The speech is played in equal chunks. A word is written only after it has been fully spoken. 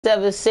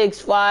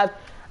765,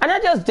 and I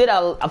just did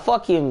a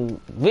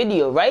fucking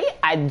video, right?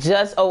 I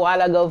just a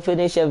while ago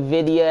finished a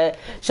video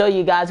show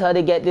you guys how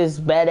to get this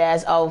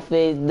badass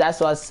outfit. That's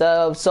what's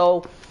up.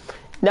 So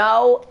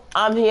now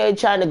I'm here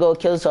trying to go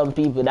kill some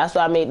people. That's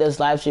why I made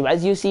this live stream.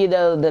 As you see,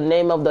 the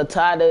name of the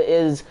title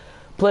is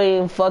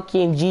playing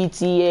fucking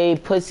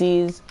GTA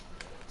pussies.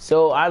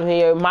 So I'm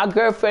here. My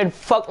girlfriend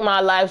fucked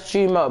my live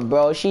stream up,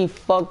 bro. She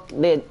fucked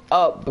it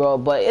up, bro.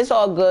 But it's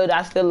all good.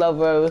 I still love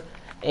her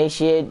and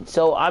shit.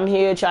 So I'm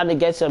here trying to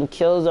get some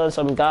kills on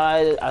some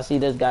guys. I see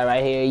this guy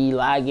right here. He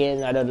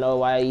lagging. I don't know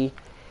why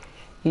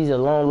he's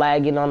alone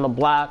lagging on the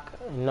block.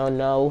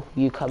 No.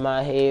 You come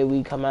out here.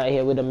 We come out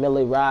here with a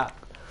Millie Rock.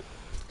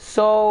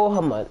 So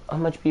how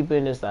much people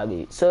in this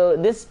lobby? So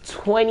this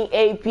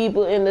 28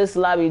 people in this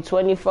lobby.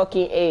 20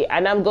 fucking 8.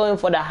 And I'm going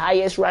for the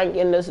highest rank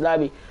in this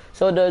lobby.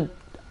 So the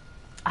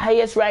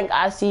highest rank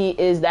I see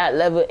is that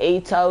level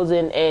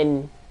 8,000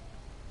 and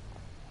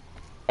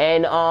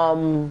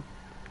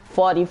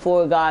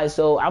 44 guys.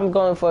 So I'm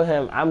going for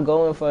him.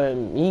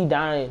 He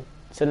dying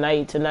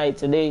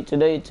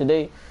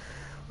today.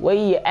 Where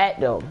you at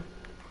though?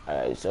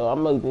 Alright, so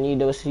I'm gonna need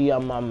to see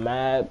on my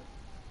map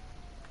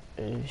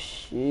and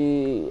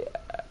shit.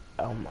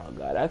 Oh my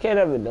god, I can't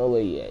even know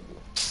where you at.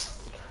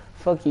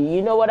 Fuck you.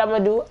 You know what I'm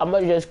gonna do? I'm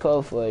gonna just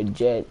call for a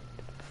jet.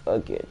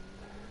 Fuck it.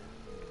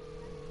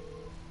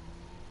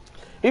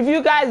 If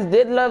you guys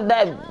did love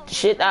that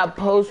shit I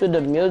posted,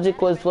 the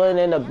music was playing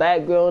in the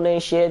background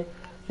and shit,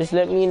 just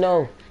let me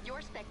know.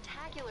 Your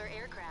spectacular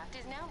aircraft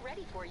is now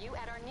ready for you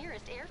at our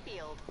nearest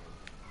airfield.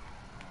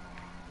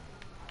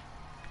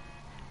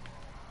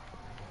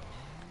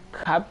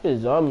 Cop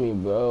is on me,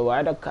 bro.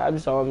 Why the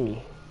cops on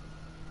me?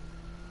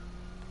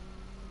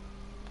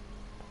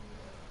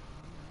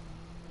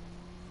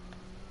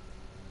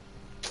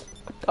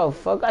 What the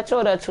fuck? I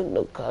thought I took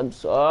the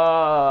cops.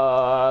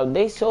 Oh,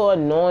 they so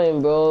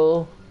annoying,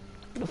 bro.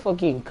 The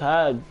fucking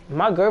cops.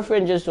 My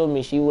girlfriend just told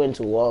me she went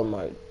to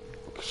Walmart.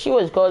 She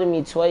was calling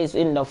me twice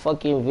in the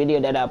fucking video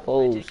that I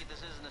posted.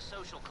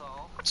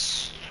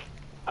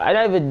 I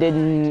never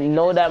didn't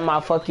know that my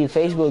fucking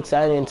Facebook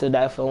signed into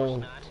that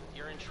phone.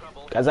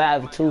 Cause I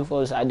have two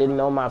phones. I didn't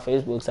know my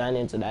Facebook signed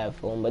into that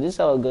phone, but it's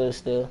all good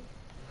still.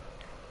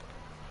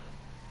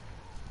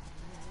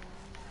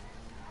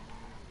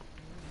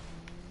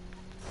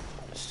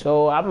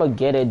 So I'm gonna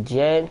get a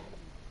jet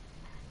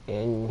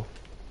and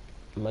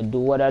I'm gonna do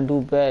what I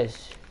do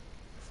best.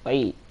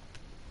 Fight.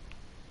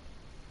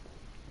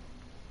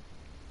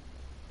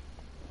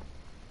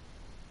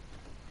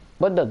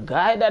 But the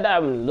guy that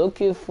I'm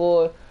looking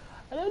for,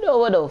 I don't know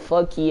what the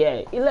fuck he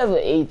at. He level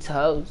 8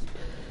 house.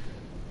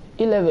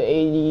 He level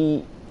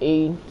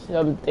 88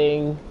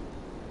 something.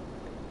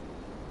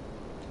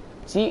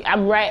 See,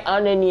 I'm right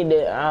underneath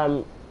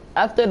the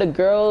after the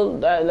girl,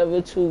 that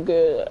level 2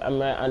 girl, I'm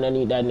right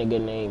underneath that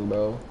nigga name,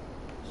 bro.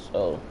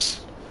 So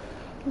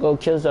go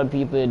kill some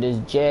people in this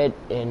jet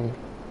and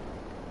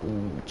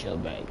chill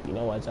back. You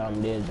know what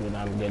time it is when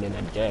I'm getting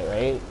a jet,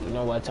 right? You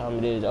know what time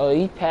it is. Oh,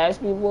 he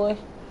passed me, boy.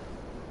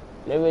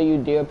 Never you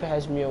dare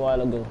pass me a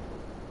while ago.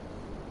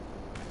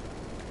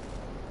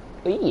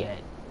 Where he at?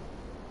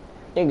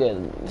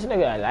 This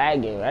nigga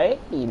lagging, right?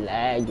 He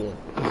lagging.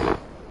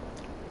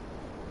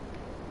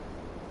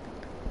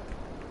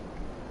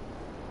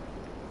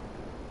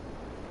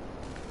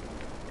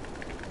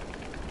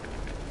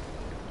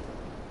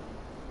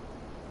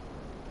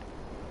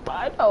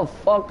 Why the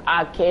fuck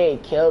I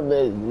can't kill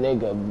this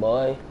nigga,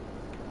 boy?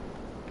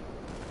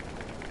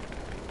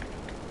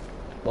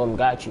 Boom,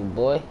 got you,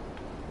 boy.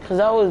 Cause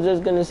I was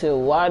just gonna say,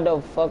 why the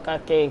fuck I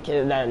can't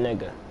kill that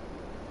nigga?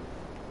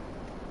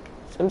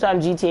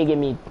 Sometimes GTA get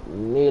me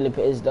really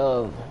pissed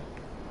off.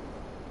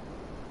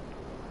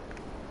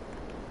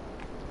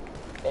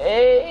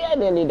 Hey, I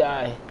nearly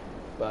died.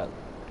 Fuck.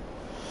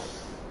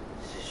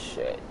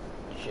 Shit.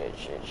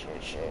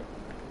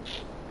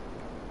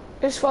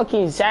 It's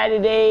fucking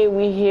Saturday.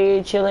 We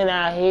here chilling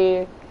out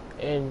here,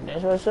 and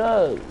that's what's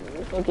up.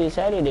 It's fucking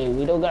Saturday.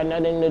 We don't got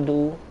nothing to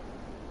do.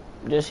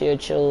 Just here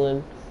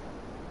chilling.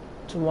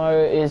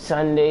 Tomorrow is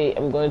Sunday.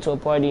 I'm going to a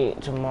party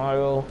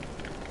tomorrow.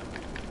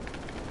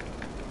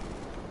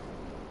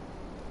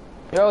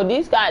 Bro,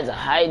 these guys are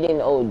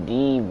hiding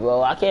OD,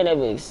 bro. I can't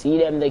even see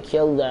them to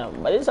kill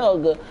them, but it's all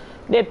good.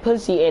 They're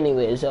pussy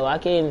anyway, so I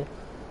can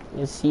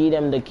see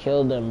them to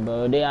kill them,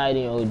 bro. They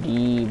hiding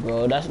OD,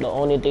 bro. That's the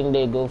only thing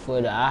they go for.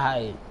 I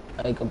hide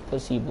like a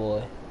pussy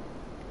boy.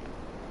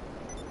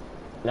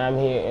 And I'm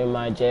here in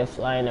my jet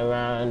flying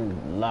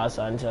around Los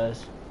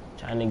Angeles,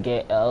 trying to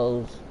get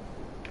L's.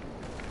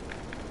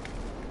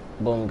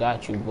 Boom,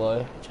 got you,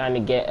 boy. Trying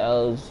to get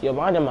L's. Yo,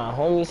 one of my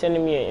homies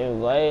sending me an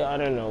invite. I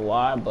don't know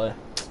why, but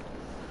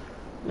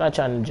I'm not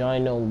trying to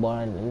join no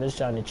one. I'm just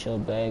trying to chill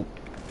back.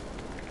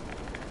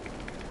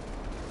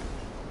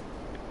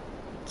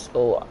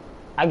 So,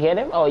 I get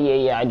him? Oh,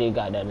 yeah, I did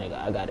got that nigga.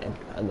 I got him.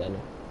 I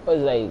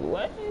was like,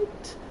 what?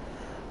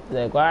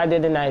 Like, why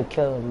didn't I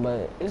kill him?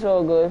 But it's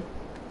all good.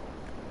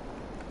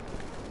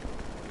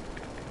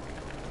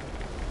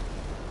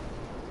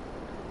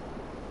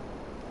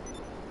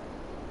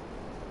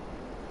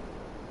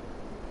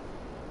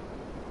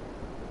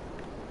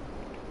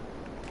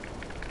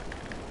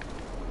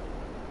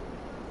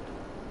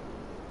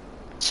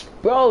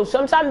 Bro,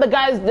 sometimes the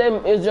guys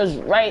them is just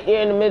right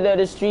there in the middle of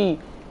the street.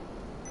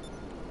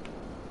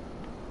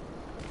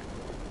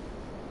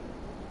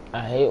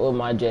 I hate when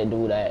my jet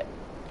do that.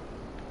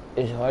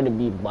 It's hard to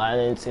be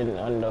balancing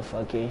on the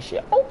fucking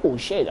shit. Oh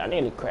shit, I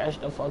need to crash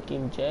the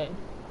fucking jet.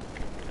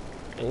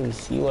 And you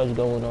see what's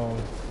going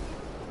on.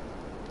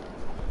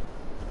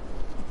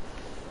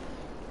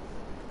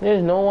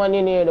 There's no one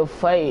in here to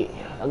fight.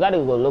 I gotta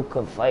go look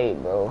a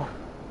fight, bro.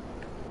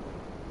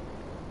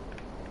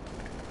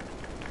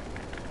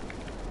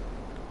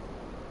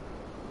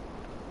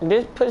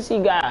 This pussy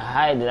guy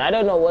hiding. I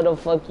don't know what the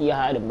fuck he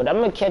hiding, but I'm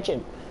gonna catch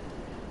him.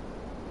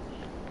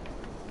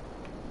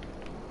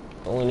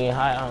 When he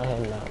hide on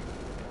him now.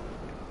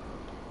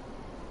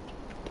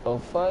 The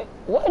fuck?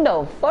 What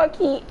the fuck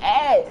he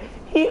at?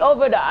 He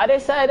over the other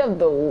side of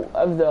the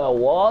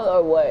wall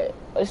or what?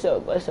 What's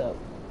up? What's up?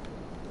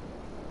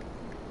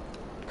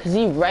 Cause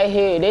he's right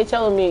here. They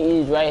telling me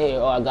he's right here.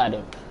 Oh, I got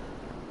him.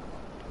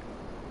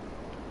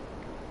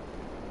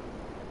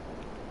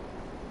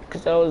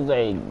 Cause I was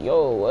like,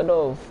 yo, what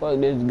the fuck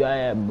this guy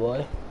at,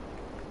 boy?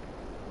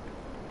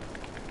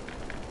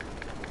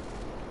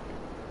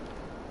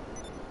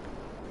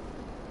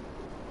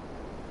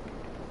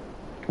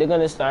 They're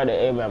gonna start to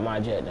aim at my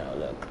jet now,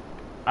 look.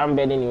 I'm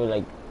betting you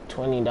like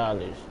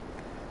 $20.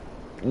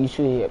 You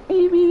should hear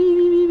beep, beep, beep,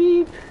 beep,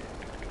 beep, beep.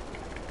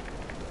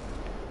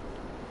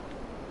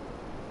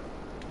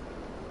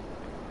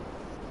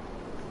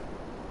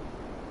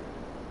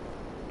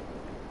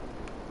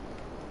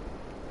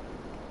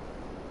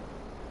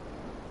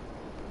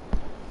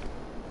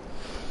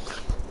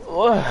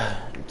 Oh,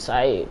 I'm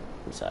tired,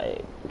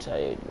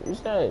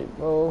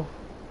 bro.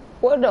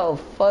 What the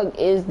fuck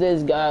is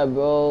this guy,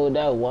 bro?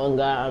 That one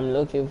guy I'm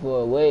looking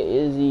for, where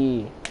is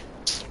he?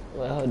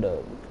 Wait, hold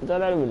up. I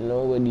don't even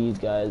know where these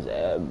guys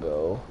at,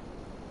 bro.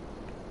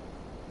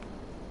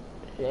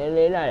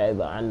 They're not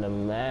even on the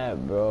map,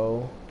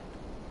 bro.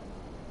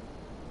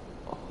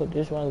 Oh,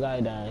 this one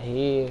guy down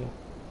here.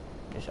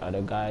 This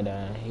other guy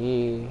down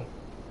here.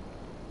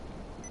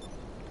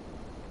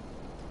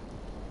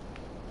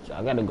 So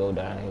I gotta go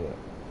down here.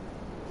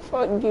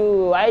 Fuck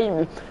you.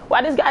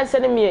 Why this guy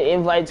sending me an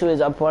invite to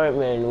his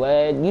apartment?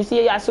 Where you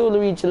see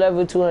Yasula reach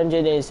level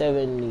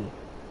 270.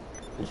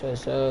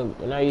 What's up?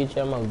 When I reach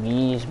my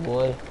V's,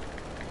 boy.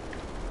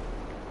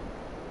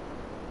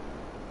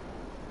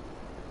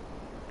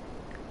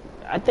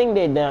 I think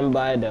they done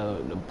by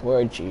the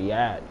porch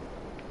yacht.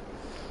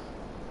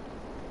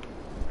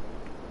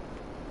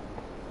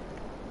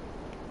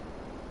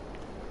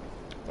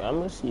 I'm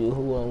gonna see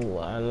who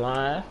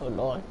online. Hold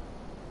on.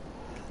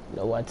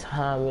 Know what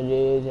time it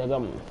is. I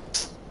got.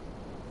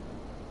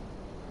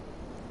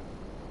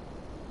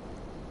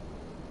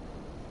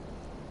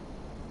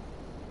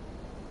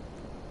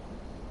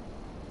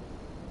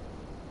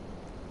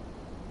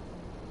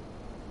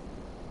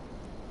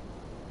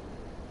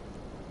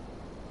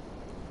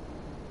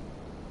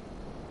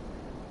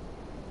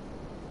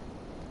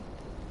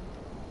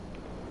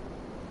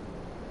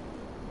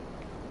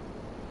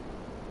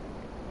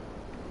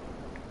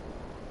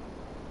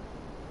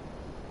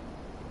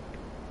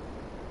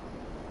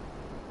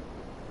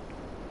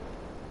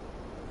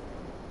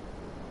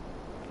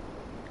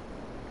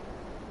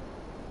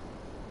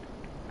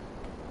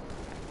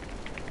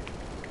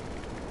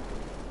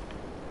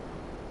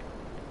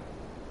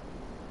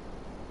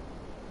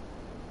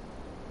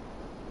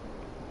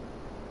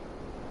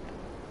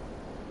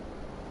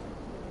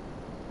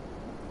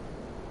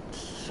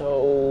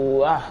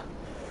 So,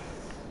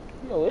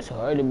 yo, it's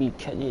hard to be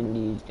catching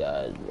these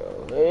guys,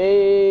 bro.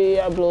 Hey,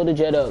 I blow the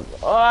jet up.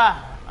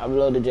 I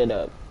blow the jet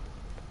up.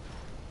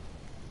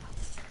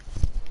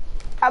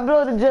 I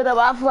blow the jet up.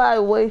 I fly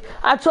away.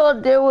 I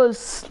thought there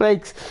was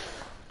like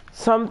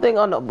something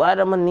on the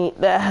bottom of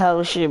that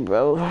house shit,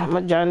 bro. I'm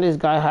gonna join this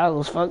guy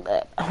house. Fuck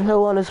that. I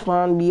don't want to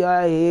spawn be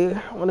out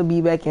here. I want to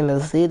be back in the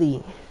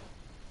city.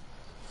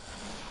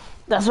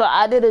 That's why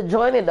I didn't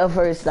join it the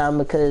first time,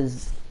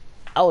 because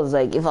I was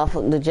like, if I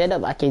fuck the jet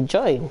up, I can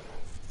join.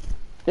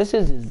 This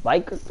is his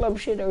biker club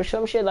shit or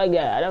some shit like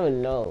that. I don't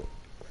even know.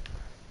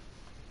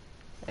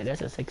 Hey,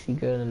 that's a sexy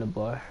girl in the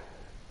bar.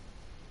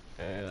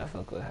 And I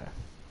fuck with her.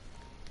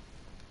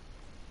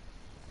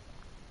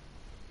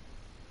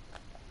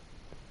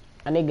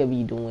 A nigga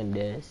be doing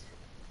this.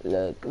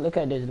 Look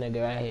at this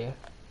nigga right here.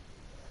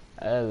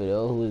 I don't even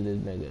know who is this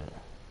nigga.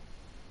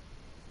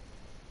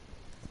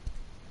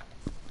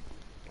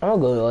 I'm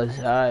gonna go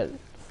outside.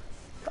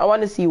 I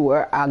want to see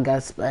where I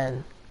got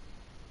spent.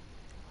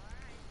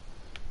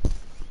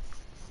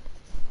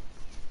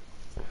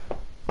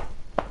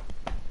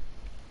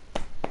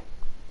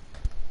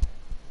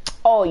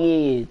 Oh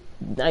yeah,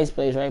 nice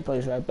place, right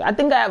place, right place. I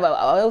think I have a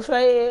house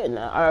right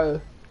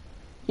here.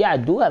 Yeah, I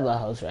do have a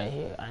house right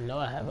here. I know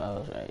I have a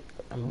house right.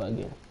 I'm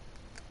bugging.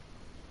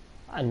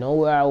 I know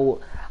where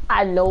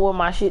I know where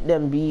my shit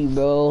them be,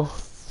 bro.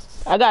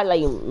 I got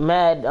like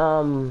mad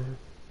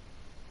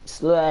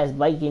slow ass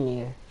bike in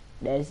here.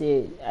 That's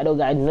it. I don't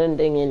got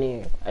nothing in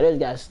here. I just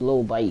got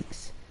slow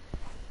bikes.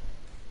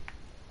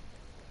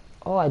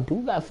 Oh, I do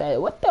got fast.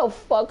 What the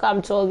fuck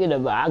I'm talking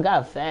about? I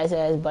got fast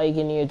ass bike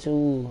in here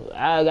too.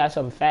 I got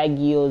some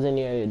Fagios in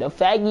here. The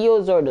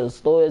Fagios are the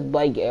slowest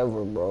bike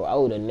ever, bro. I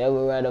would have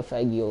never ride a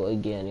Fagio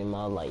again in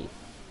my life.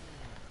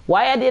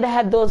 Why I did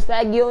have those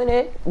Fagio in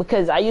it?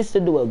 Because I used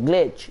to do a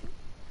glitch.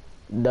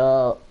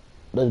 The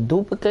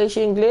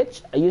duplication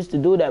glitch. I used to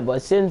do that,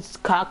 but since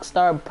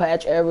Cockstar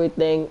patch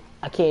everything,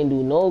 I can't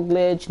do no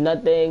glitch,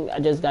 nothing. I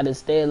just gotta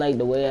stay like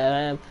the way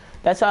I am.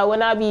 That's why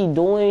when I be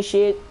doing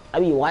shit, I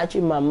be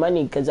watching my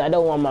money because I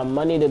don't want my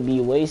money to be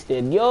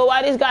wasted. Yo,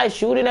 why this guy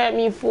shooting at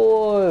me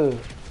for?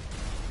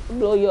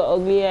 Blow your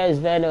ugly ass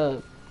van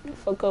up.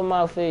 Fuck up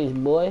my face,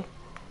 boy.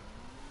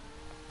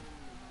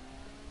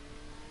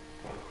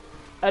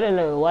 I don't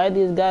know why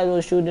these guys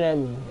were shooting at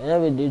me. I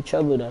never did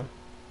trouble them.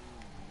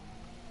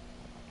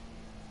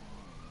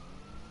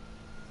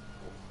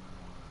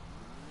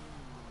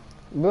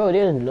 Bro,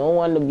 there's no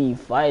one to be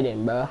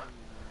fighting, bro.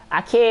 I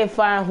can't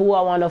find who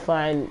I want to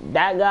find.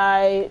 That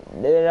guy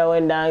that I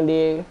went down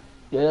there,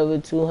 the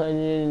level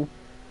 200,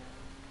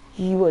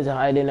 he was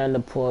hiding on the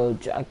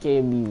porch. I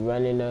can't be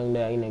running down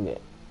that nigga.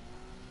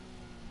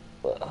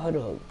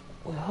 Hold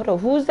up.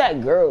 Who's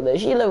that girl? That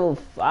she level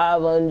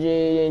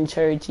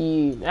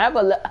 513. I have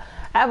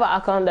an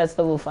account that's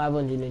level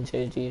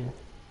 513.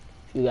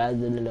 If you guys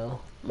didn't know,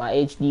 my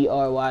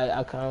HDRY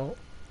account.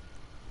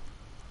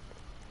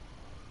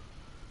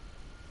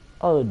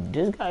 Oh,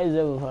 this guy is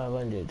level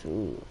 500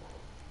 too.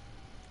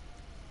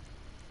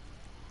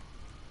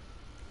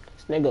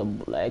 This nigga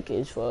black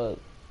as fuck.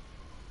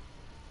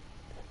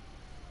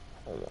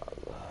 Oh my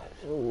god.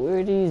 So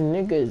where these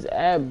niggas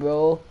at,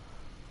 bro?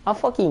 My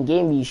fucking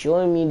game be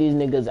showing me these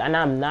niggas and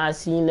I'm not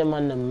seeing them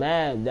on the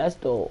map. That's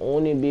the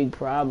only big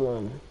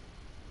problem.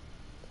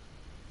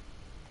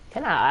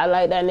 Can I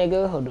highlight that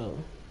nigga? Hold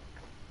on.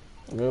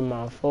 Grab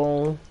my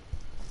phone.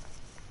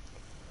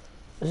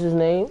 What's his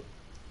name?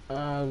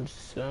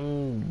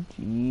 Some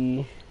G.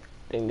 I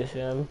think this is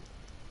him.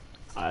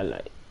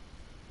 Highlight.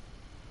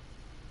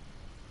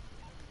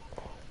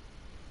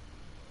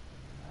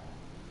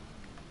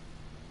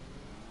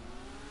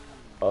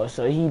 Oh,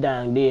 so he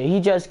down there. He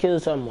just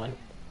killed someone.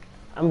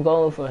 I'm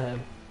going for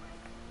him.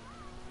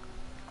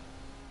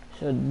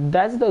 So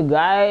that's the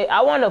guy.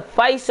 I want to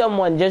fight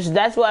someone. Just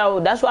that's why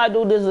I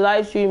do this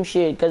live stream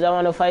shit. Cause I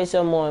want to fight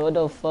someone. What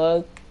the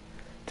fuck?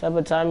 Type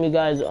of time you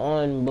guys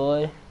on,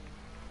 boy?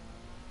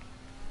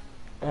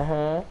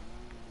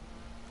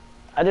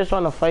 I just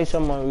want to fight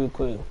someone real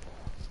quick.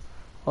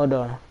 Hold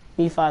on.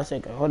 Give me 5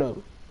 seconds. Hold up.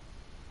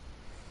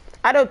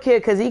 I don't care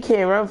because he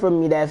can't run from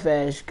me that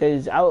fast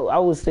because I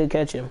will still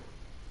catch him.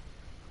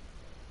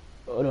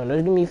 Hold on.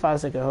 Just give me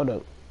 5 seconds. Hold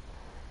up.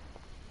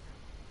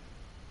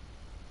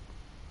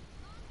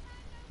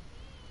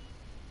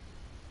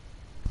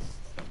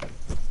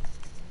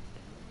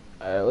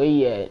 Alright, where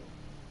you at?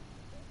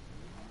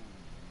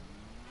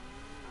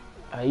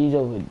 He's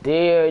over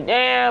there.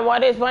 Damn, why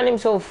they find him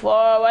so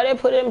far? Why they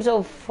put him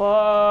so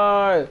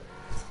far?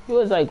 He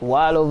was like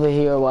wild over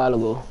here a while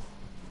ago.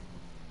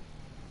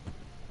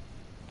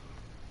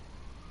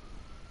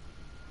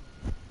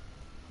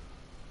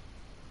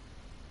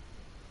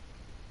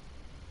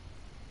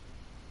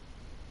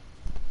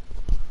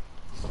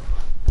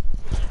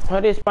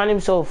 Why they spawn him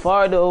so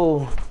far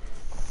though?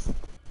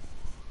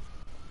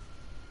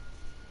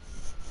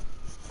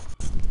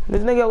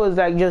 This nigga was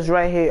like just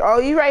right here.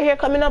 Oh, he right here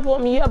coming up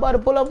on me. He about to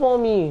pull up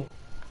on me.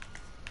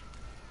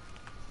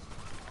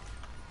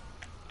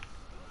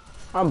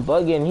 I'm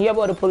bugging. He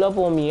about to pull up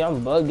on me.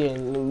 I'm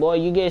bugging. Boy,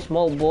 you get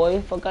smoked, boy.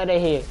 Fuck out of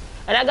here.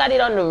 And I got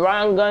it on the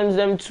wrong guns,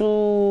 them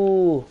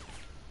too.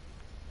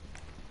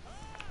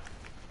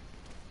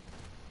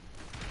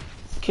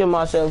 Kill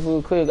myself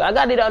real quick. I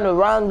got it on the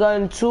wrong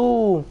gun,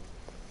 too.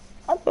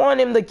 I want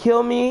him to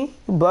kill me.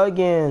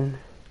 Bugging.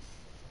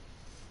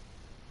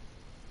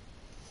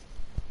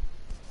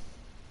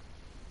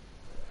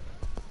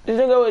 This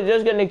nigga was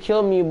just gonna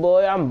kill me,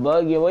 boy. I'm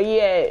bugging. Where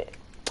you at?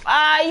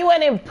 Ah, you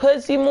went in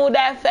pussy move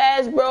that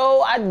fast,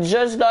 bro. I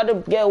just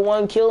started to get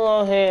 1 kill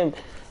on him.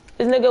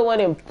 This nigga went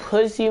in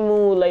pussy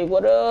move. Like,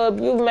 what up?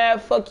 You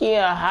mad fucking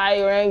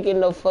high rank in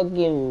the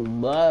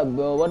fucking butt,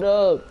 bro. What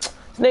up?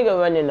 This nigga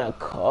running a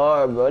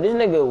car, bro. This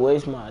nigga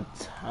waste my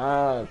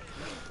time.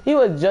 He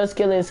was just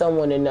killing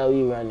someone and now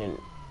he running.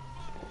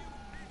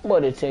 I'm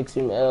about to text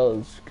him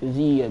L's, cause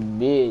he a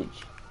bitch.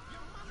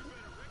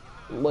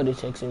 I'm about to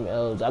text him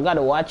L's. I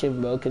gotta watch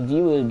him, bro, cause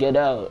he will get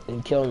out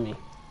and kill me.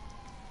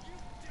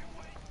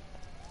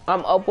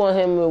 I'm up on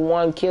him with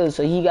 1 kill,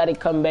 so he gotta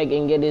come back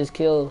and get his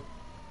kill.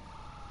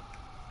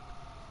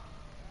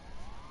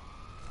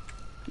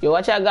 Yo,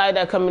 watch that guy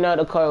that coming out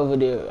of the car over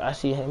there. I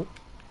see him.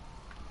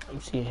 I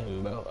see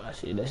him, bro. I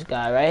see this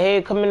guy right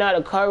here coming out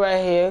of the car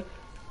right here.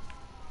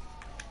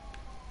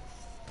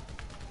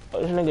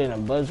 Oh, this nigga in a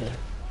buzzer.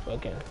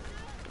 Fucking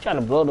trying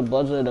to blow the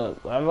buzzer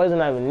up. I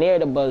wasn't even near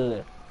the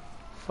buzzer.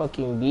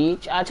 Fucking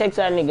bitch. I text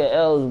that nigga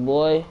L's,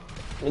 boy.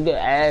 Nigga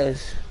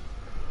ass.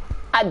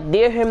 I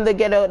dare him to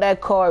get out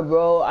that car,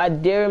 bro. I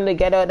dare him to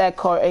get out that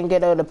car and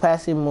get out the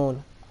passing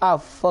moon. I'll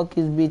fuck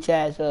his bitch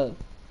ass up.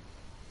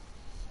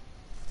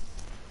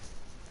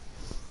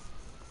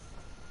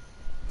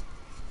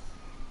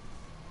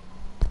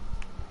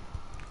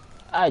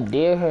 I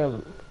dare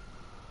him.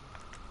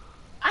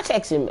 I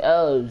text him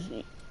L's.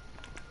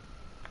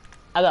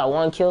 I got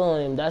 1 kill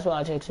on him. That's why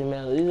I text him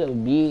L's. He's a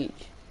bitch.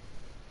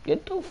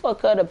 Get the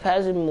fuck out of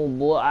passing move,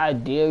 boy. I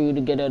dare you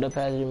to get out of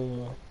passing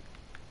move.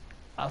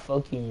 I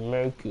fucking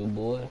murk you,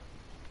 boy.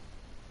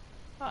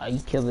 Ah, he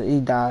killed it.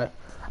 He died.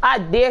 I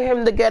dare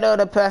him to get out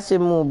of passing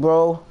move,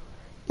 bro.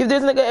 If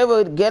this nigga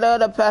ever get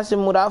out of passing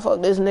mode, I'll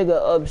fuck this nigga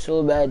up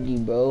so badly,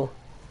 bro.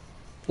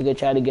 Nigga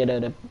try to get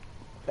out of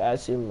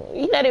passing mode.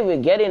 He not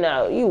even getting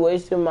out. He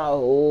wasting my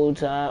whole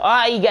time.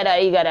 Oh, he got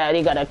out. He got out.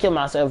 He got out. Kill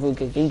myself real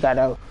quick. He got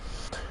out.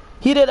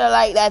 He didn't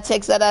like that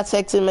text that I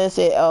texted him and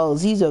said, oh,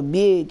 he's a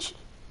bitch.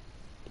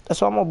 That's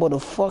why I'm about to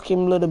fuck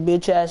him little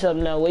bitch ass up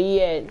now. Where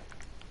he at?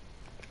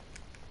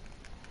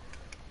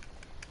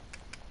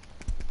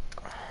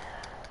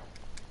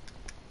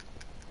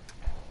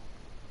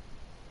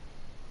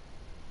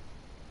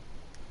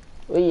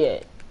 Where you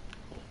at?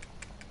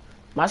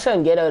 My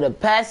son get out of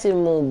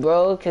passing move,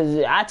 bro,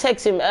 cause I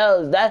text him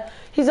else.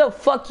 He's a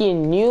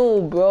fucking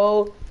new,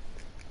 bro.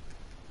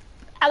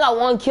 I got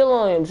 1 kill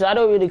on him, so I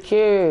don't really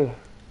care.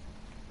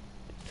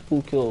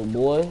 2 kill,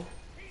 boy.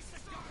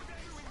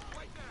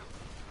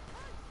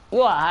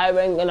 You a high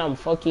rank and I'm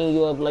fucking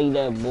you up like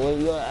that, boy.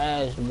 You're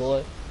ass,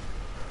 boy.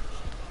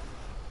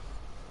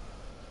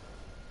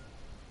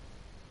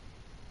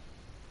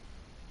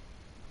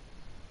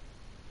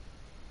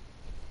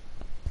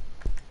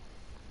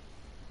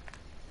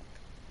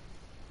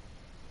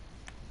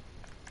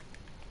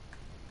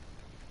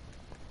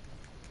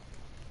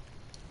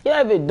 You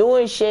ain't been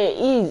doing shit.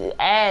 Eat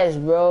ass,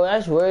 bro.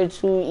 That's word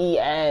 2. Eat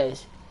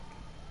ass.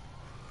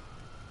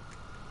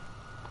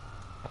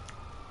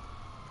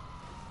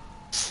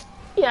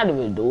 You ain't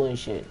even doing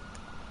shit.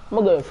 I'm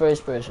gonna go in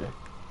first person.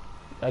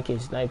 I can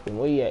snipe him.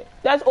 Where you at?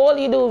 That's all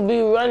you do is be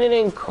running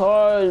in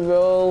cars,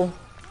 bro.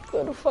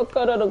 Get the fuck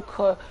out of the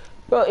car.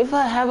 Bro, if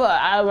I have an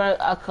high rank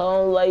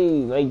account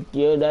like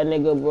you're that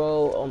nigga,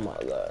 bro, oh my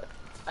god.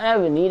 I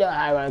never need a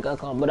high rank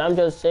account, but I'm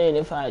just saying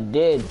if I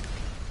did.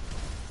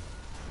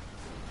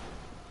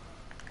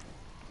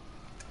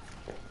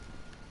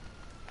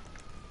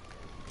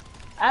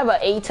 I have an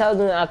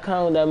 8,000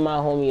 account that my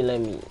homie let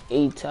me.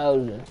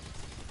 8,000.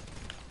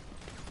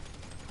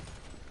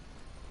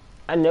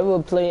 I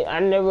never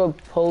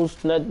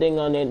post nothing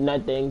on it,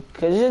 nothing.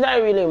 Cause it's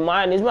not really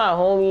mine, it's my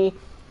homie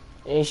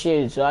and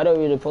shit, so I don't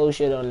really post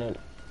shit on it.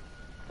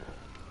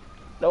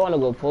 Don't wanna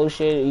go post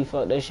shit, he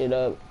fucked that shit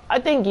up. I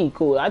think he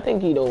cool, I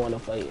think he don't wanna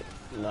fight.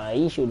 Nah,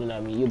 he shooting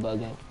at me, you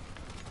bugging.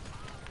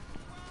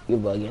 You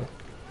bugging.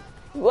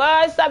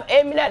 Why? Stop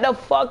aiming at the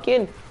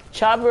fucking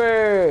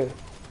chopper.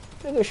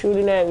 Nigga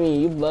shooting at me,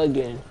 you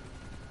bugging.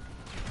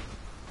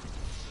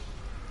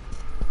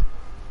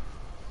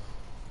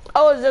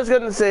 I was just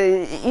gonna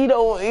say, he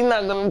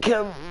not gonna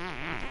kill me.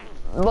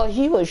 But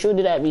he was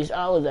shooting at me, so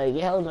I was like,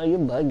 hell no, you're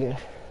bugging.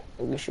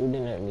 Nigga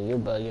shooting at me, you're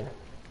bugging.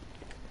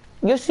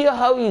 You see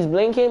how he's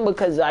blinking?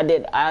 Because I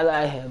did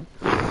highlight him.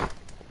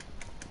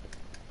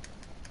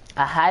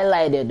 I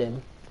highlighted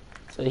him.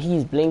 So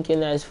he's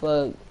blinking as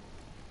fuck.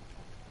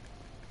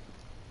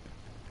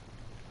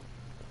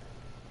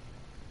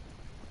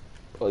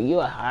 Bro, you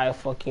a high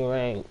fucking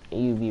rank,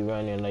 and you be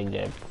running like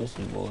that,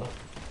 pussy boy.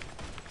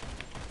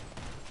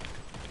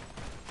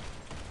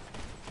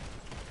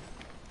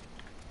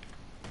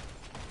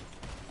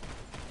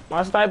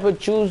 My sniper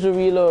choose to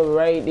reload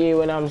right there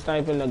when I'm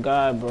sniping the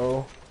guy,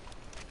 bro.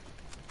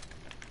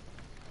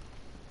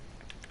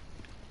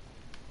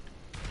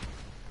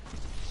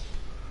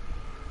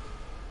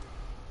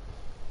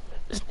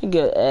 This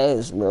nigga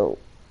ass, bro.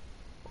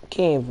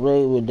 Can't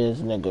play with this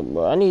nigga,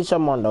 bro. I need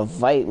someone to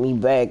fight me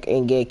back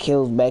and get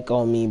kills back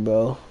on me,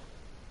 bro.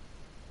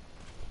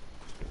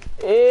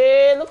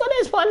 Hey, look at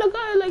this partner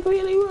guy, like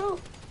really, bro.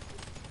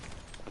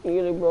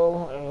 Really,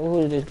 bro. And who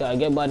is this guy?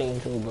 Get body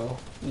into, bro.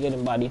 You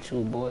getting body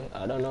too, boy.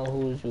 I don't know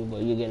who's you,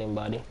 but you getting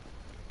body.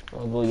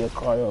 I'll blow your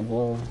car up,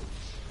 boom.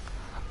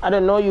 I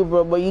don't know you,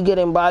 bro, but you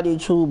getting body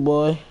too,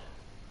 boy.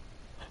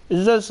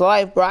 It's just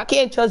life, bro. I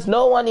can't trust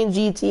no one in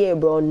GTA,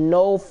 bro.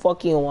 No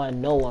fucking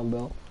one. No one,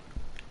 bro.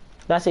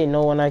 When I say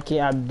no one, I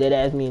can't. I dead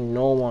ass mean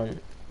no one.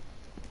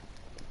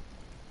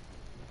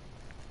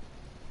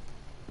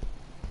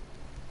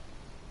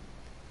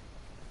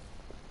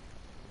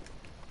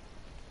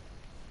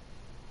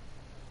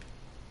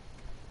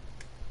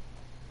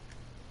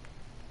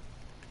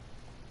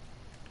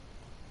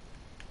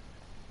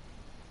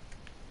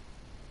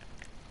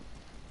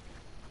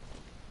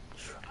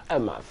 Try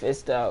my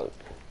fist out.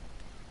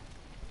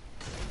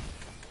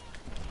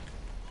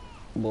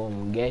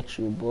 Boom, get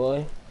you,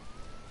 boy.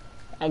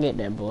 I get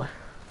that, boy.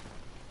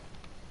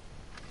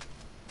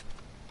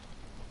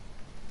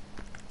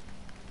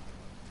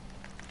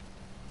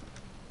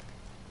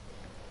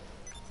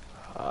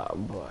 Oh,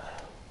 boy.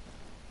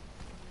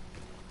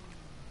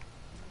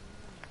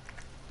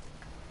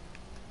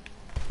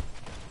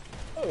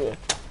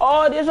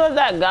 Oh, this was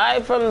that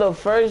guy from the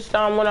first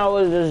time when I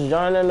was just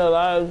joining the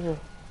live.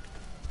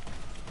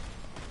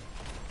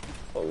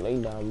 Oh,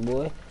 lay down,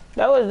 boy.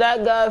 That was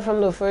that guy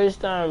from the first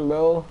time,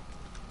 bro.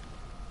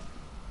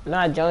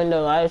 Not joining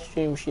the live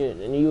stream shit,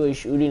 and you were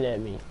shooting at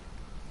me.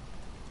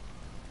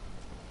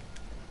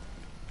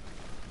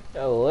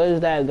 Yo, where's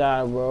that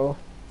guy, bro?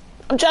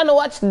 I'm trying to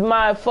watch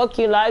my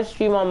fucking live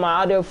stream on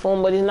my other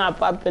phone, but it's not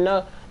popping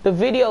up. The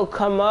video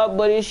come up,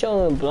 but it's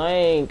showing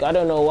blank. I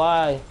don't know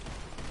why.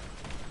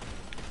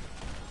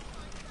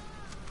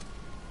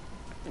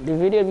 The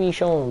video be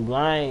showing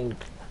blank.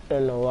 I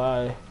don't know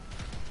why.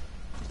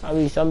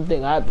 Probably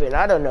something happened.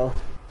 I don't know.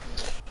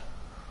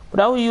 But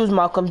I will use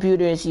my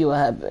computer and see what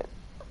happened.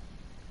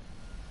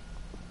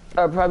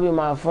 Or probably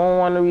my phone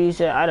want to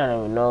reset. I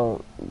don't even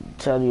know.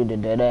 Tell you the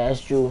dead ass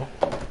truth.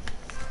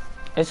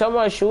 And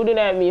someone shooting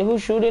at me.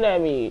 Who's shooting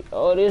at me?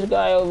 Oh, this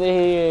guy over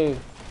here.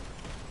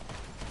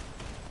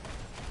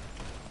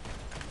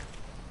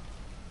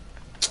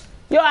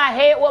 Yo, I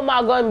hate what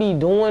my gun be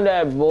doing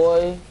that,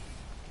 boy.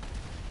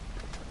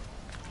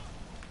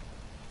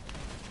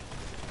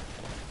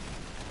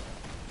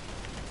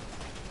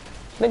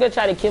 This nigga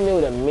try to kill me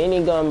with a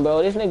minigun,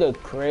 bro. This nigga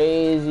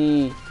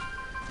crazy.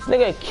 This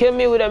nigga kill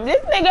me with a...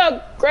 This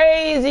nigga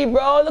crazy,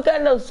 bro. Look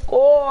at the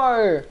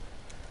score.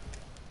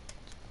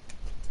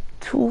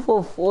 2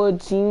 for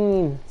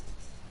 14.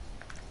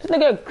 This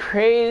nigga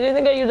crazy. This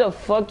nigga use a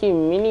fucking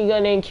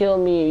minigun and kill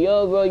me.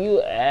 Yo, bro, you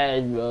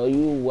ass, bro.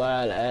 You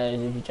wild ass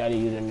if you try to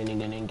use a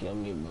minigun and kill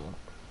me, bro.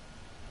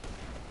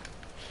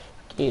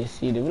 Can't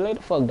see this. Lay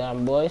the fuck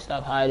down, boy.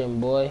 Stop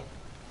hiding, boy.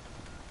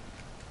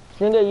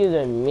 This nigga use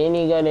a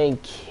minigun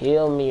and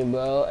kill me,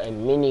 bro. A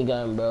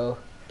minigun, bro.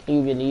 Can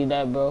you believe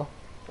that, bro?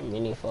 A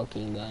mini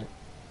fucking gun.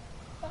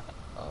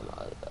 Oh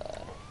my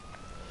god.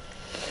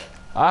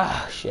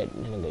 Ah, shit.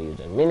 This nigga use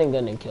a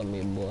minigun and kill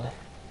me, boy.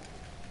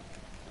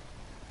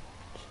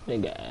 This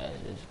nigga ass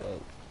as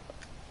fuck.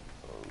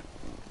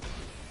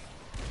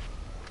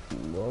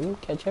 Boom,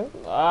 catch him.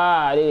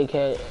 Ah, I didn't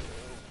catch.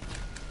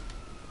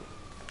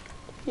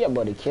 Yeah,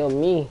 buddy, kill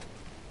me.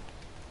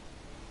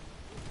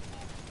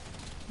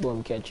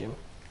 Boom, catch him.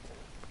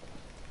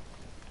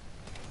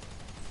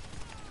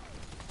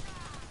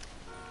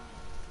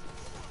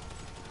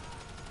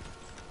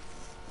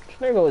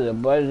 This nigga was a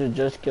buzz that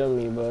just killed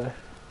me, bro. I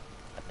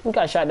think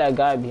I shot that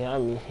guy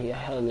behind me. Yeah,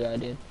 hell yeah, I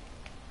did.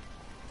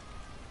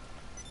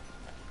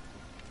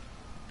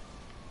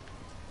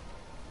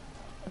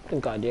 I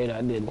think I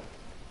did.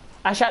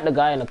 I shot the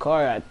guy in the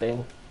car, I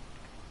think.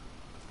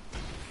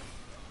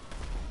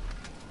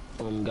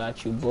 Boom,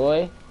 got you,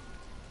 boy.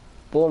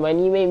 Boom,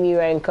 and you made me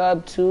rank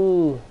up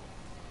too.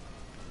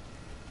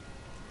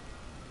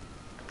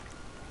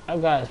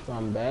 That guy's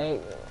from back.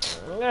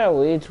 I got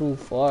way too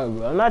far,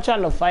 bro. I'm not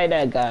trying to fight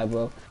that guy,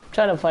 bro. I'm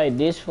trying to fight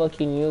this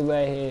fucking noob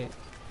right here.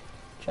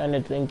 Trying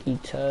to think he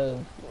tough.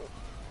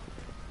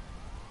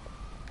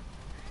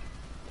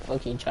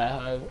 Fucking try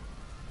hard.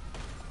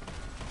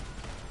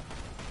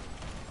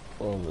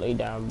 Boom, lay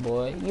down,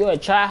 boy. You a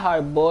try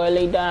hard, boy.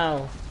 Lay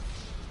down.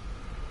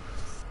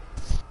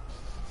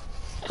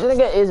 This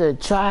nigga is a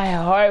try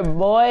hard,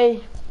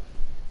 boy.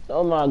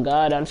 Oh my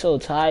god, I'm so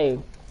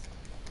tired.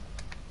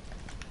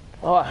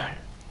 Oh,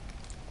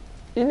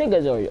 these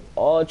niggas are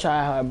all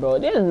try hard, bro.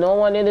 There's no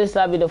one in this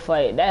lobby to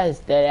fight. That's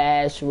dead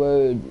ass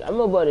word. I'm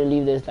about to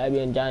leave this lobby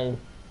and join.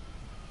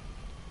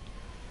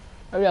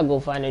 Maybe I'll go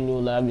find a new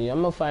lobby.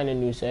 I'm gonna find a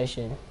new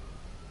session.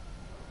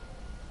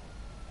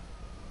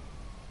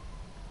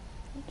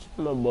 What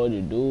I'm about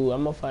to do?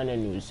 I'm gonna find a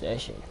new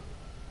session.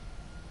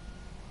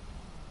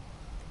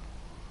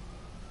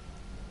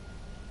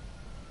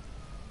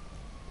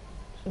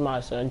 This is my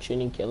son,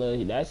 Trini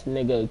Killer. That's a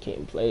nigga who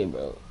can't play,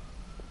 bro.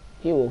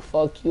 He will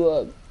fuck you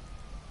up.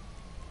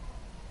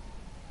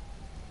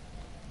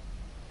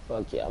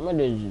 Fuck yeah, I'm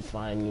gonna just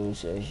find new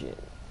session.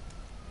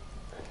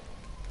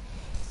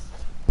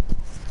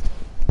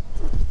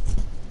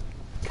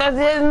 Cause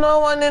there's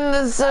no one in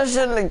the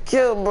session to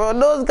kill, bro.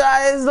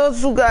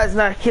 Those two guys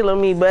not killing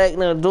me back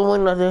now,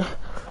 doing nothing.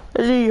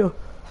 I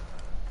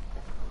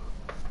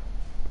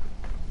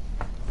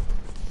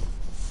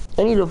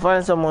need to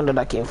find someone that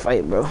I can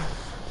fight, bro.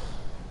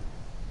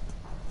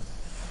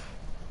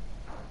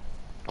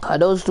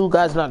 Those two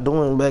guys not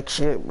doing back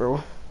shit,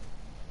 bro.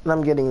 And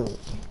I'm getting...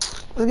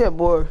 Let's get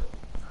bored.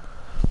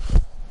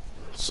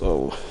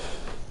 So...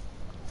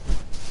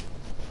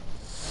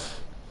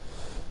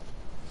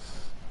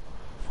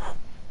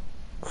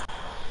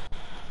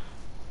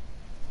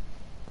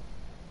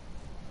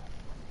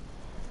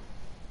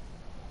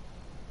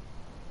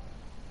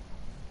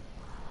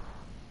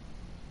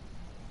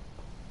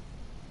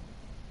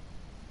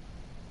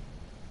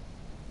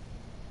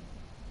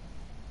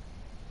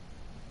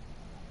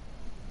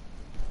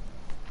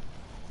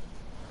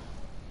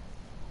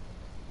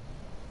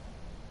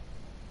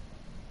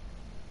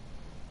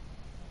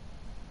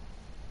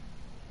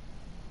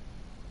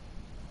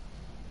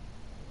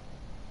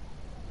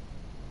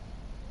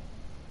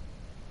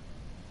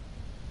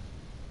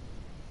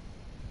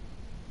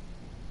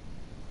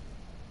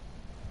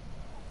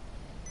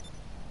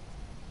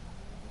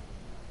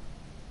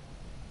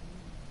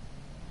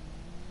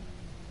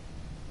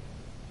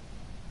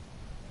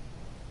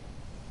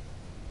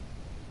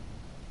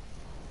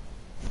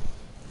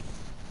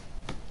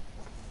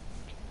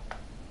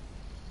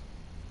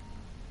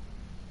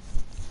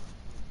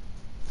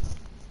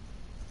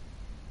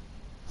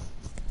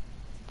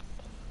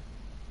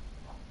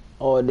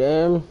 Oh,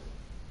 damn.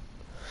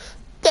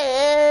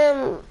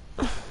 Damn.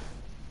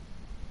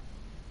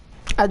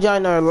 I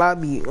joined our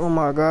lobby. Oh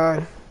my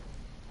god.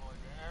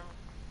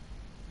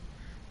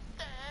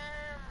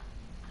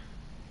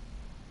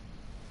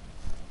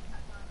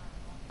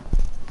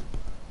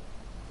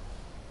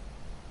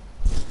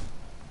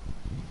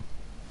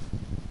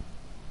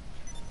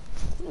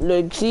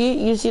 Look,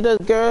 see, you see the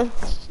girl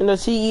in the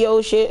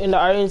CEO shit, in the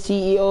Iron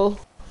CEO?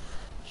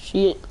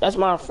 That's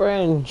my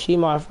friend. She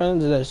my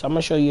friend's list. I'm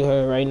gonna show you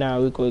her right now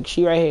real quick.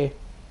 She right here.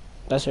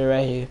 That's her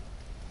right here.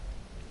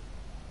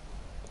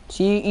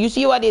 See, you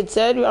see what it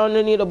said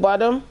underneath the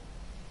bottom?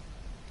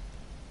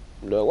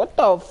 Look, what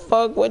the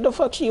fuck? Where the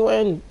fuck she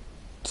went?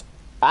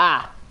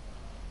 Ah.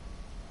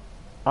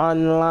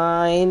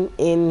 Online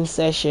in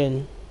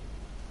session.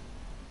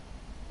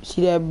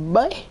 See that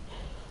boy?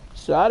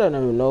 So I don't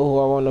even know who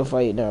I want to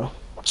fight now.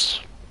 I'm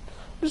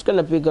just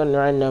gonna pick on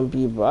random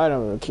people. I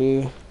don't really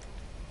care.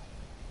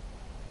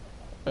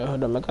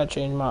 Hold on, I gotta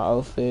change my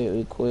outfit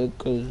real quick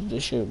because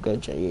this shit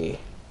got yeah. You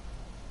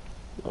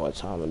know what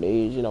time it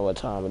is? You know what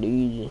time it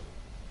is?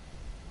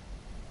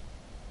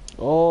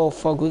 Oh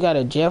fuck, we got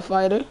a jet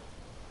fighter?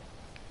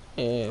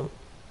 Yeah.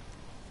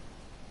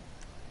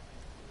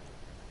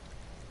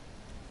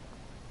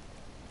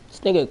 This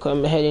nigga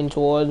come heading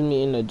towards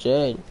me in the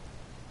jet.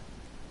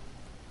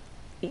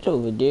 He's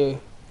over there.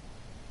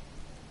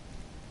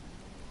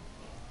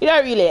 He's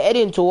not really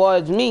heading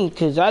towards me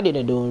because I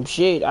didn't do him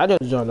shit. I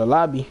just was on the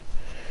lobby.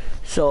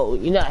 So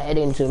you're not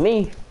heading to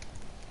me.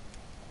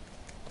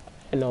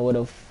 I know where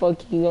the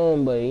fuck he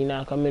going, but he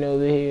not coming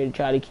over here to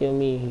try to kill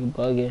me. He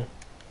bugging.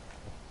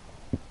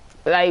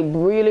 Like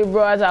really,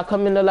 bro, as I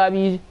come in the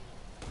lobby.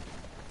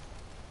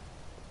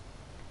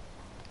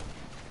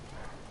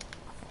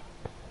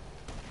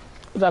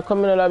 As I come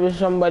in the lobby,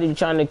 somebody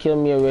trying to kill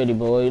me already,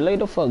 boy. Lay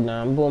the fuck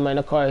down. Boom, man,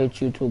 the car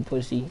hit you too,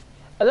 pussy.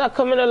 As I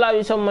come in the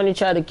lobby, somebody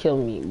try to kill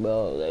me,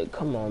 bro. Like,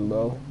 come on,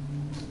 bro.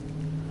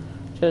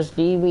 Just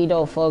leave me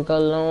the fuck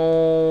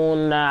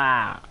alone.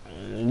 Nah.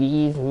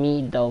 Leave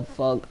me the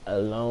fuck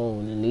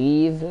alone.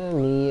 Leave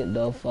me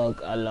the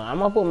fuck alone. I'm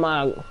gonna put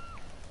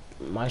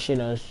my shit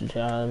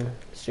on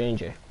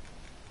stranger.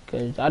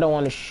 Cause I don't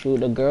want to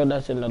shoot a girl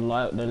that's in the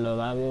lobby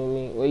with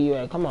me. Where you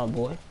at? Come on,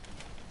 boy.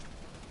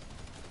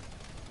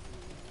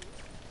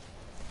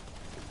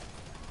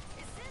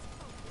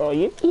 Oh,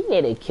 he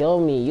need to kill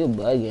me. You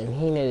bugging.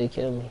 He need to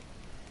kill me.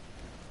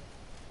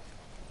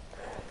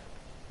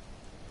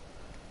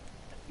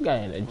 Guy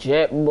in a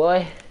jet,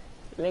 boy.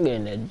 Nigga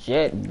in a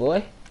jet,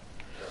 boy.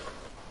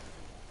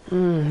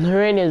 The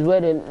rain is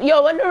wetting.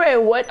 Yo, when the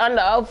rain wet on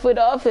the outfit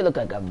look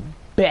like a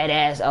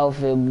badass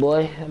outfit,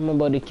 boy. I'm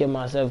about to kill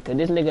myself, cause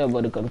this nigga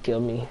about to come kill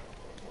me.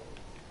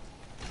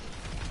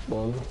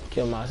 Boom,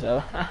 kill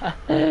myself.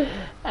 And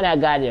I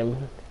got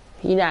him.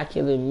 He not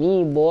killing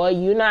me, boy.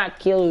 You not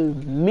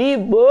killing me,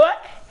 boy.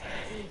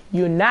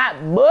 You not,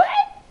 boy.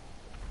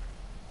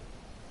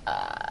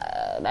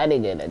 That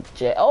nigga in a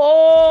jet.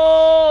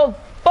 Oh,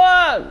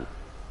 fuck.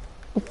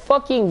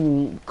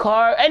 Fucking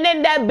car. And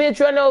then that bitch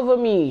run over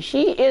me.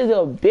 She is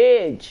a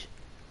bitch.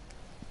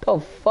 The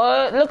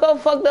fuck? Look how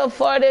fucked up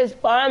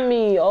farthest by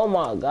me. Oh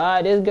my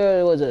god. This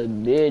girl was a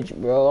bitch,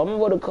 bro. I'm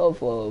about to call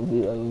for a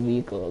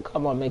vehicle.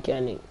 Come on,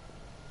 mechanic.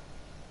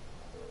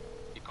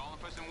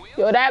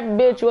 Yo, that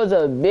bitch was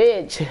a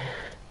bitch.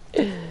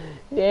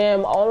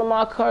 Damn, all of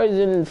my cars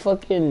in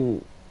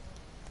fucking...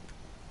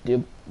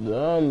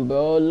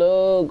 bro,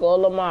 look,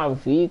 all of my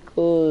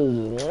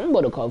vehicles. I'm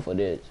about to call for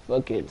this.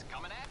 Fuck it.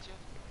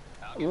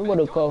 I'm about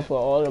to call for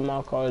all of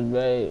my cars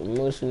back.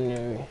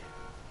 Mercenary.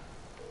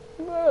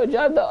 Bro,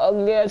 drop the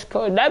ugly ass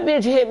car. That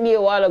bitch hit me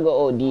a while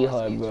ago. OD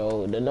hard,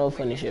 bro. The no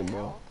funny shit,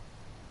 bro.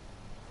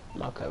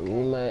 My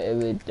Karuma,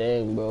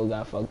 everything, bro,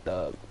 got fucked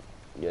up.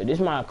 Yo, this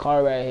my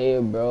car right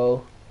here,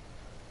 bro.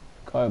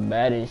 Car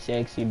bad and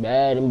sexy,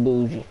 bad and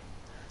bougie.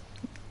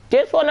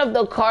 This one of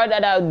the car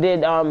that I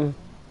did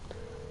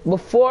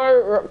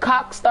before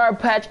Cockstar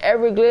patch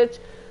every glitch.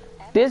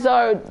 This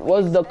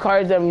was the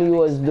cars that we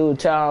was do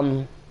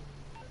to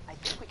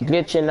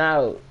glitching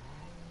out,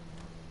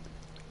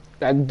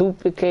 like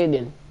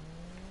duplicating.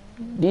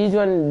 These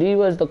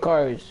was the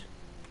cars.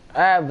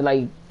 I have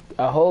like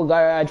a whole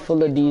garage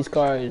full of these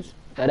cars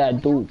that I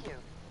duped.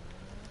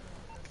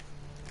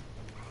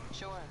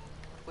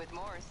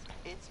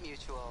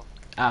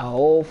 A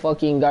whole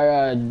fucking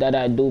garage that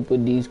I do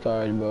with these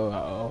cars, bro.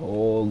 A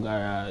whole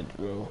garage,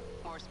 bro.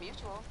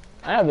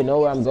 I don't even know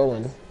where I'm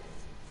going.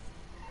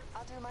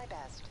 I'll do my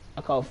best.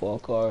 I called for a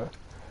car.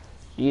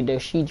 She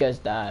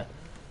just died.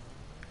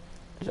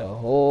 There's a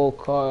whole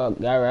car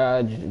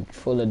garage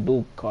full of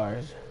dupe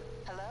cars.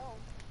 Hello,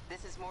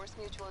 this is Morse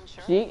Mutual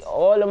Insurance. See,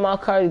 all of my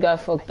cars got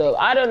fucked up.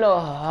 I don't know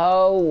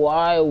how,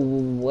 why,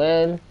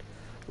 when,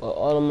 but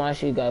all of my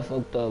shit got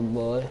fucked up,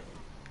 boy.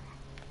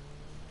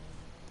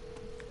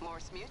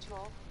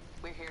 Mutual.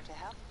 We're here to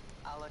help.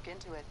 I'll look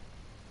into it.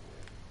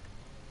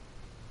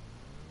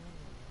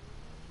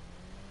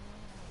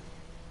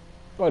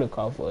 I'm gonna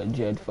call for a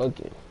jet, fuck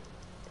it.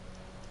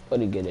 I'm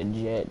gonna get a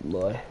jet,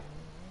 boy.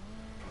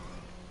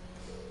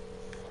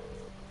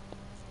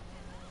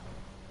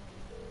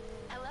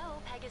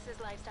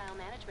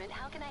 management.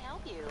 How can I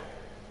help you?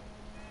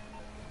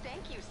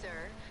 Thank you,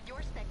 sir.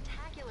 Your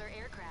spectacular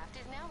aircraft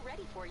is now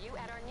ready for you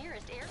at our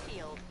nearest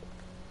airfield.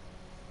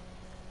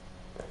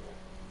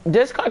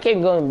 This car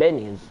can't go in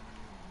Benny's.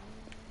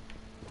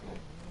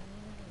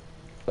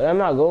 But I'm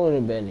not going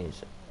to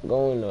Benny's. I'm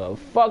going to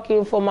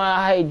fucking for my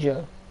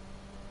Hydra.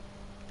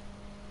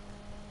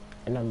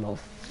 And I'm gonna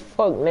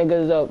fuck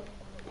niggas up.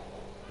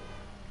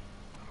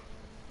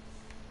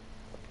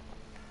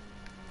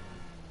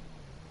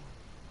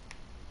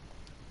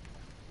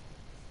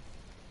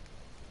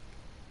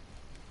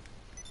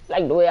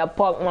 Like the way I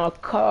park my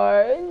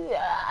car.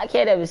 I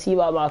can't ever see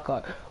about my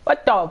car.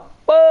 What the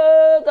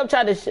fuck? I'm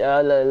trying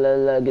to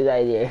look, good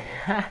idea.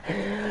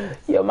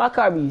 Yo, my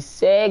car be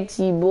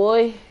sexy,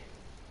 boy.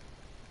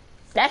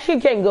 That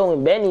shit can't go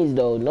in Benny's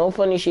though. No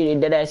funny shit,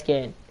 that ass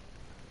can.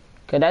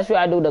 Cause that's where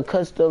I do the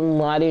custom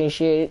modding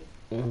shit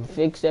and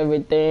fix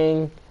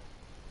everything.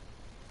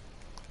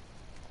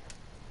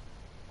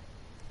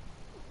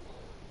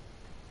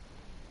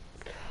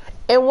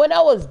 And when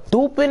I was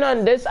duping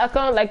on this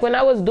account, like when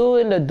I was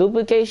doing the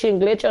duplication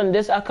glitch on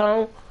this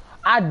account,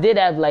 I did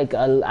have like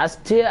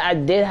I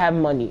did have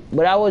money,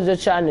 but I was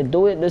just trying to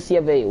do it to see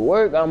if it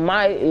worked on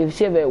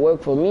see if it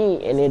worked for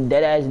me, and it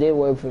dead ass did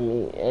work for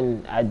me.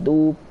 And I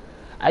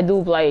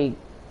dupe like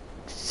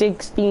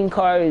 16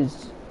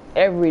 cars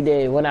every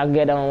day when I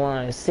get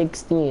online.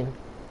 16.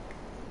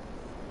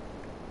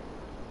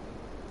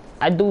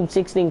 I do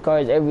 16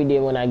 cars every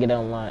day when I get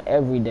online.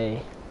 Every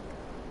day.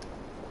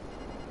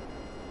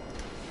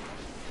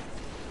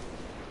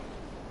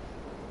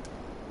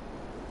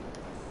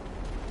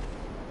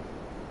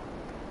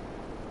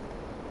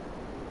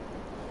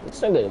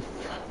 Still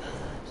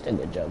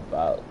gonna jump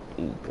out.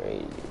 You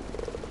crazy,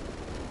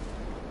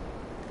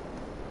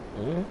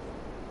 bro.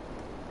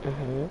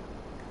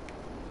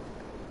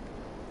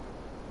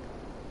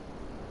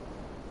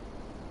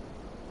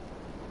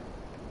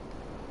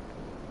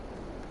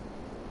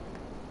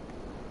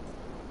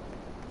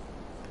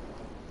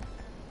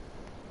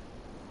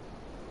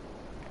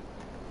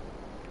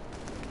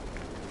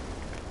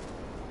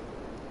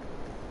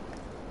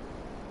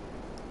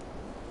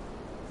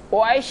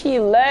 Why she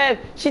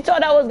left? She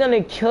thought I was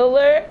gonna kill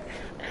her.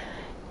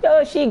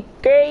 Yo, she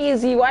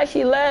crazy. Why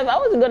she left? I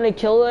wasn't gonna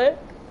kill her.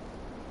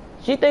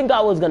 She think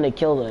I was gonna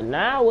kill her.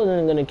 Nah, I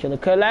wasn't gonna kill her.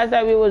 Cause last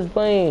time we was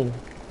playing.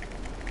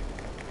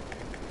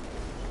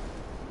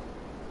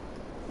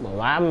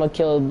 Well, I'm gonna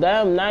kill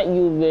them, not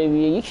you,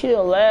 baby. You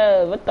should've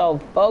left. What the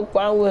fuck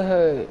wrong with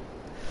her?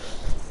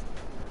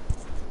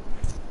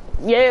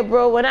 Yeah,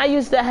 bro. When I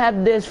used to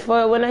have this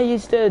fun, when I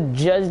used to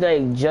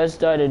just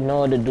started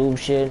knowing to do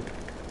shit.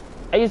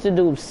 I used to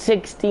do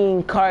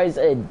 16 cars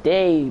a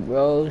day,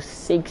 bro.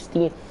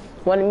 16.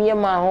 When me and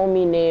my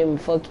homie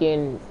named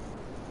fucking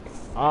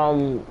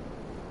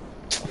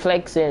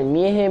Flexin',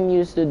 me and him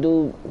used to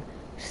do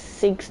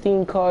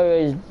 16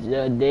 cars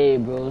a day,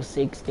 bro.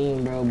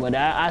 16, bro. But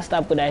I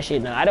stopped with that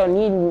shit now. I don't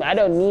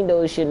need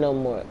those shit no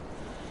more.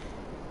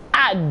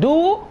 I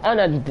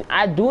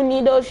do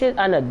need those shit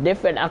on a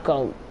different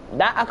account.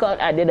 That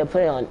account I didn't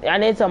play on,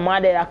 and it's a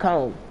modded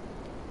account.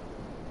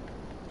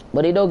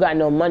 But they don't got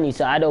no money,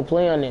 so I don't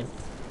play on it.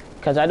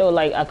 Cause I don't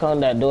like account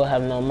that don't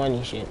have no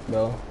money shit,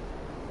 bro.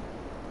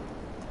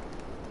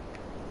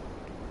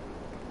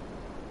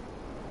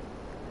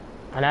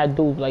 And I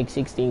do like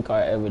 16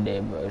 car every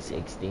day, bro.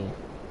 16.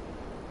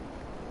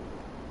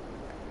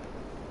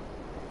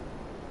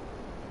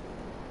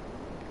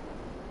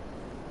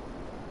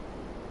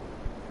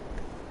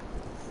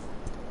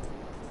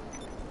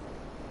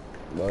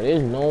 Bro,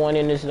 there's no one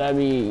in this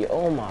lobby.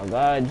 Oh my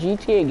god,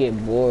 GTA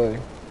get bored.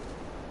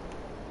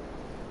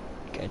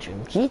 Catch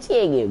him.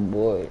 GTA get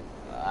bored.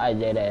 I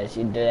dead ass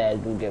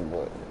do get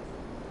bored.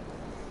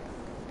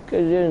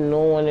 Cause there's no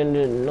one in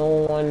the, no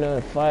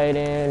one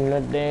fighting,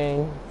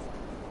 nothing.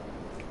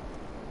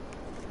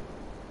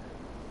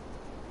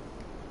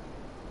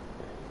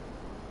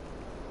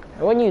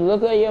 And when you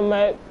look at your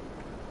map,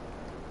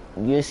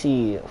 you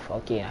see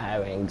fucking high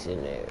ranks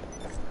in there.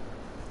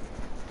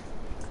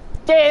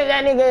 Damn,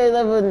 that nigga is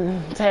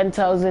level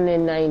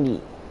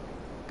 10,090.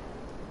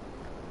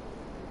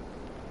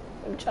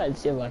 I'm trying to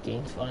see if I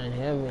can find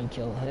him and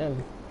kill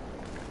him.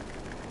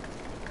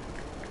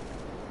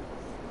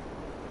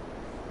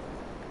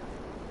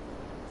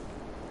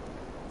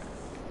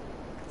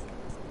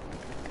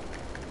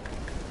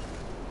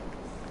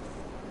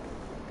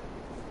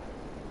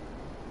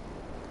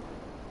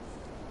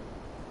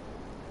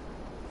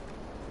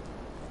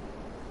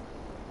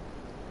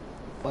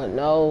 But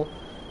no,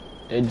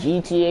 the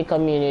GTA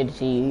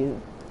community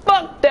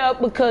fucked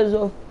up because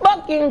of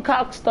fucking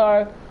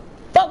Cockstar.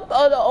 Fuck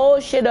all the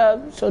old shit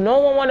up, so no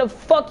one wanna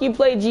fuck you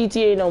play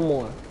GTA no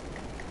more.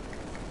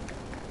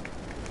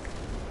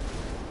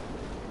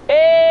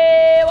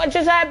 Hey, what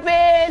just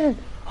happened?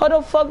 How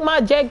the fuck my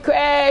jet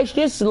crashed?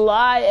 This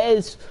lie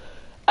is,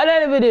 I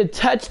didn't even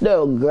touch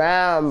the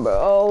ground,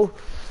 bro.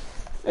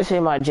 Let's say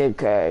my jet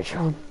crash.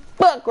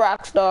 Fuck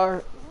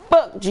Rockstar.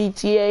 Fuck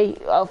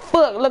GTA.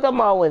 Fuck, look at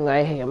my wing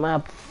right here. My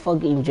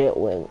fucking jet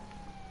wing.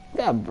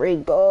 Gotta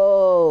break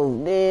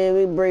off. Damn,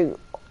 we break.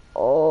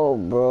 Oh,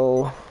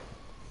 bro.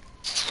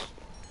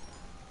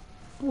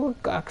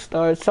 What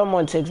cockstar?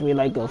 Someone takes me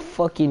like a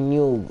fucking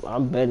noob.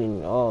 I'm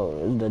betting. Oh,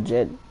 it's the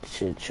jet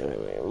shit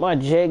showing me. My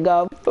jet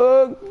got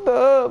fucked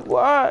up.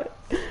 Why?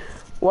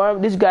 Why?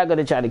 This guy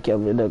gonna try to kill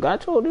me. Look, I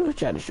told him to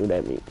try to shoot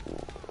at me.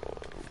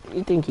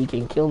 You think he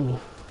can kill me?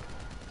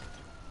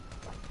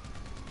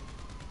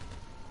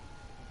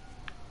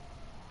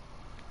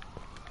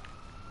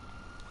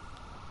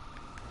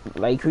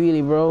 Like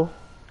really, bro?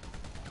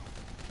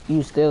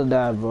 You still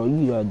die, bro.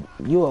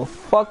 You a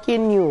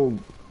fucking noob.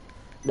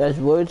 That's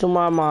word to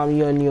my mom.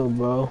 You're a noob,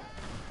 bro.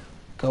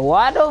 Cause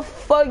why the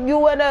fuck you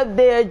went up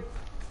there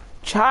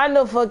trying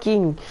to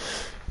fucking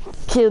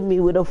kill me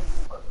with a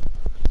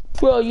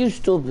bro? You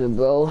stupid,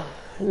 bro.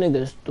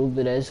 Nigga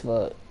stupid as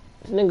fuck.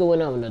 This nigga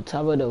went up on the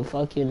top of the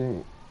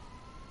fucking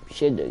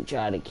shit to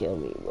try to kill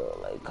me, bro.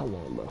 Like, come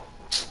on, bro.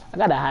 I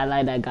gotta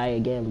highlight that guy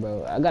again,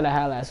 bro. I gotta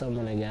highlight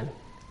someone again.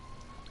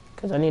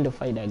 Cause I need to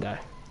fight that guy.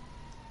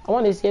 I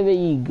want to see if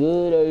he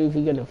good or if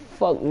he gonna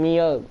fuck me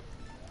up.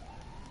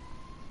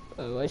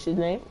 What's his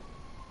name?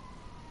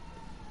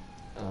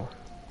 Oh.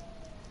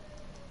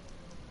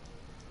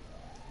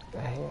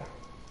 Right here.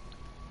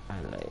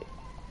 Highlight.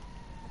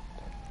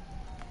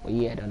 Where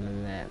you at on the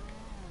map?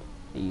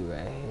 You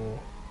right here.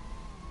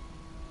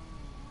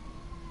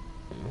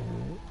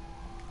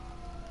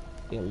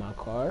 Get my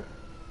car.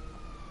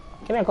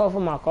 Can I call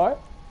for my car?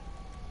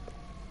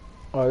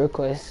 Or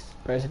request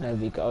personal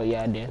vehicle? Oh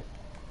yeah, I did.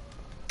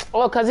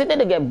 Oh, cause it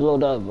didn't get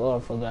blown up. Oh, I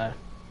forgot.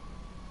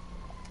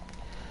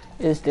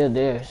 It's still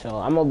there, so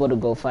I'm able to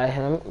go fight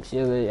him.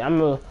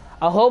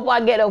 I hope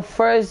I get a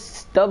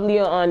first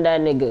W on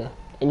that nigga,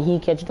 and he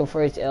catch the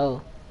first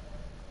L.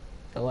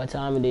 So what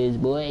time it is,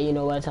 boy? You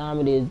know what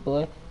time it is,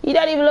 boy? He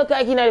don't even look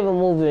like he not even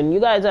moving.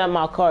 You guys are in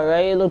my car,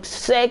 right? It looks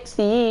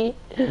sexy.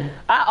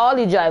 I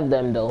only drive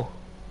them though.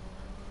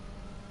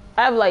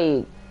 I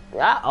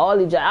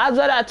only drive. That's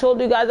what I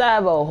told you guys. I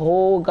have a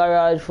whole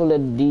garage full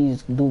of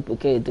these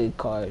duplicated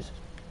cars,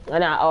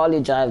 and I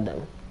only drive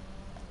them.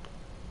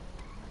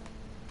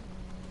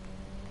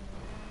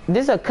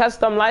 This is a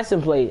custom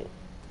license plate.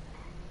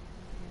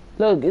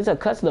 Look, it's a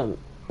custom.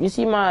 You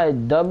see my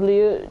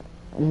W?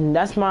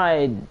 That's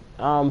my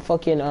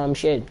fucking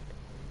shit.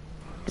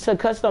 It's a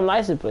custom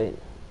license plate.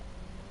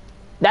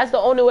 That's the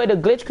only way the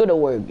glitch could have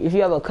worked. If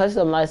you have a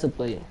custom license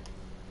plate.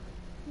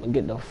 I'm gonna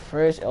get the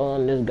first L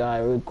on this guy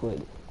real quick.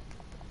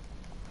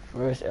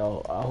 First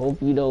L. I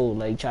hope you don't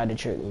like try to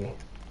trick me.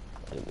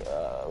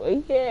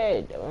 Wait,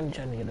 yeah. I'm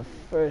trying to get the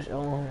first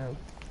L on him.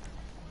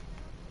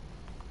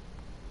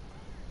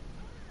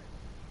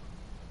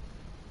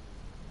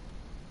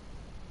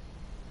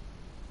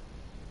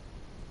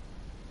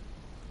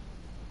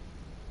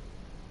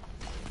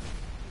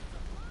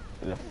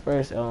 The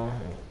first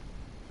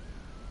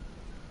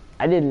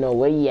I didn't know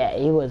where he at.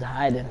 He was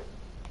hiding.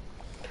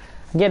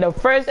 Get the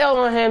first L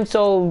on him,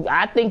 so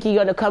I think he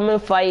gonna come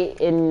and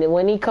fight. And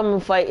when he come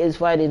and fight, it's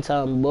fighting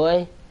time,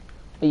 boy.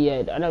 But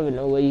yeah, I don't even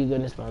know where he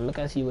gonna spawn. Look,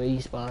 I see where he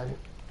spawned.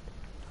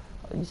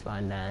 Oh, he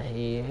spawned down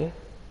here.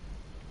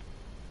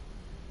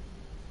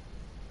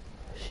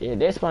 Shit,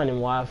 they're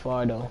spawning wide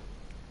far though.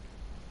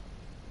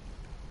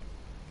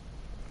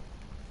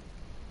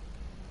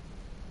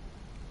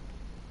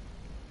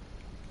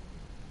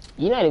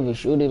 He's not even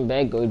shooting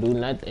back or do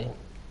nothing.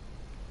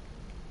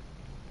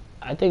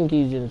 I think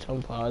he's in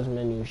some pause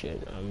menu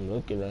shit. I'm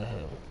looking at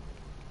him.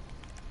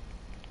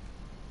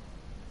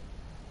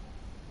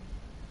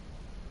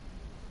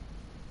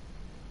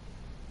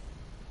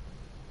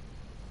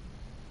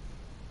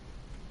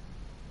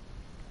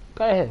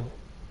 Go ahead.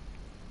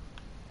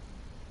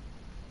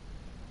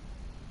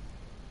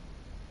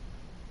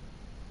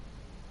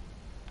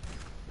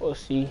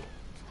 Pussy.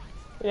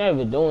 You're not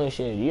even doing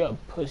shit. You're a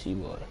pussy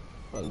boy.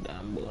 Fuck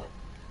that boy.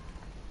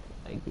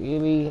 Like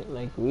really?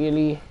 Like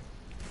really?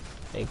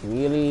 Like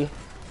really?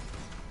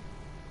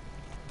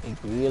 Like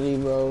really,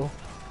 bro?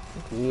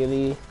 Like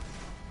really?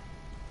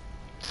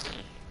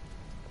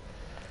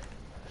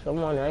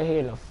 Someone right here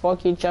in the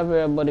fucking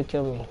chopper about to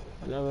kill me.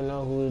 I never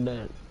know who's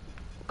that.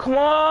 Come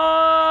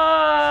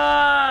on!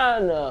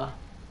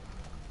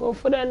 Go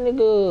for that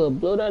nigga.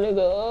 Blow that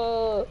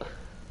nigga up.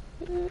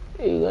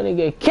 You're gonna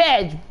get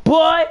catch,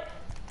 boy!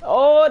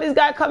 Oh, this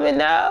guy coming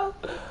now.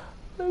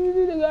 Let me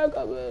see the guy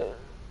coming.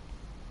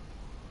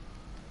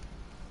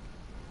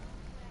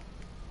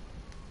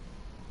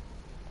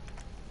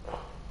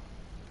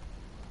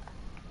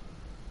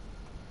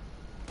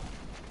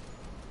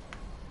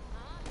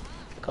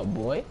 Look up,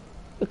 boy.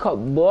 Look up,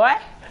 boy.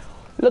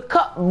 Look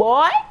up,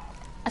 boy.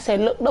 I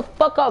said, look the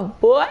fuck up,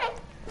 boy.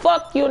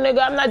 Fuck you,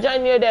 nigga. I'm not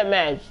joining you that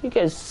match. You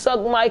can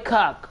suck my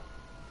cock.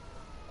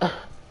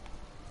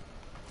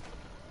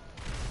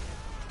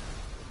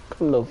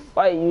 Come to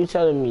fight, you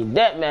telling me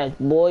that match,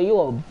 boy. You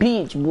a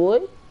beach,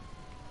 boy.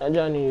 Not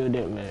joining you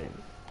that match.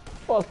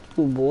 Fuck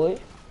you, boy.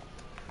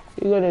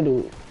 What you gonna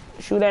do?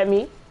 Shoot at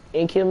me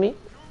and kill me?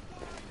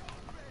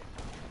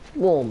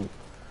 Boom.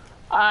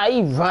 Ah,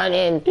 he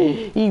running.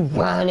 He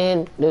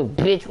running. The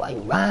bitch, why he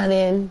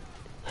running?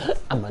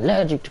 I'm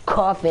allergic to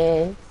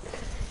coughing.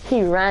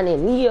 He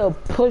running. He a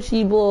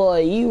pussy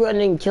boy. He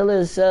running, kill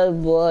himself,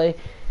 boy.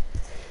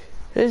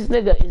 This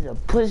nigga is a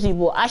pussy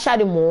boy. I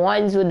shot him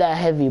once with that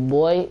heavy,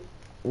 boy.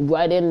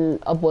 Right in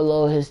up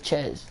below his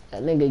chest.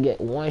 That nigga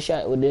get one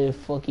shot with this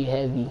fucking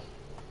heavy.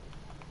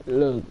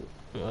 Look,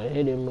 I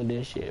hit him with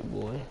this shit,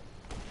 boy.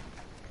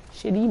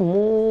 Shit, he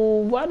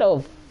move. Why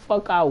the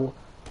fuck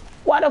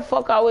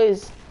I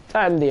waste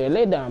time there?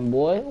 Lay down,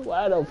 boy.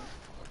 Why the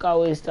fuck I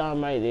waste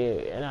time right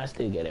there and I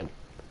still get him?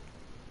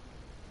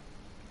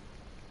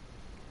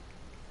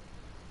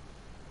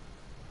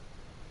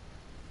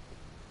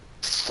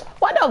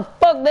 What the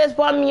fuck they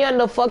spawn me on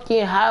the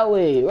fucking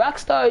highway?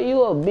 Rockstar,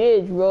 you a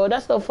bitch, bro.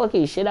 That's the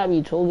fucking shit I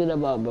be talking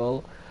about,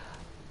 bro.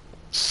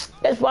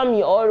 They spawn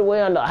me all the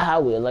way on the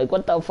highway. Like,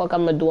 what the fuck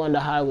I'm gonna do on the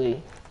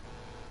highway?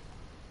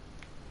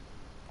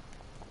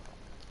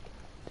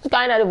 This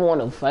guy not even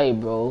wanna fight,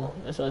 bro.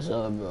 That's what's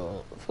up,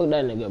 bro. Fuck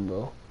that nigga,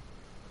 bro.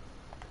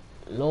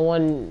 No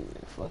one,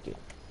 fuck it.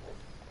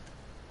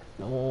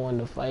 No one want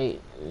to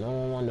fight. No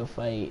one want to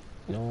fight.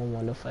 No one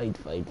want to fight.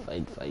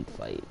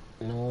 Fight.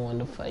 No one want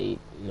to fight.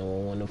 No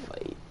one want to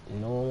fight.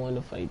 No one want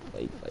to fight.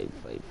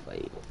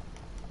 Fight.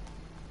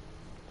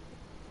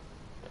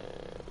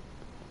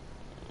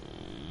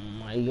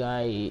 My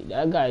guy,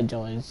 that guy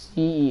joined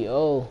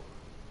CEO.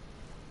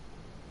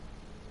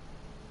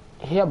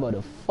 He about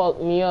to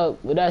fuck me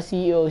up with that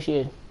CEO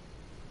shit.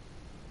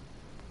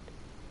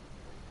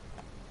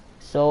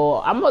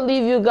 So I'm gonna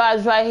leave you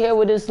guys right here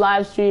with this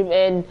live stream,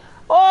 and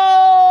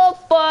oh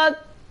fuck,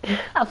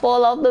 I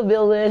fall off the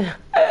building.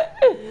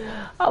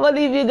 I'm gonna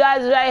leave you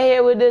guys right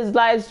here with this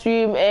live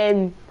stream,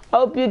 and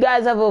hope you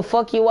guys have a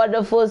fucking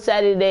wonderful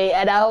Saturday,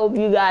 and I hope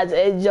you guys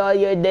enjoy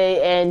your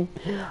day, and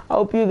I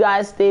hope you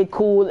guys stay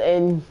cool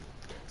and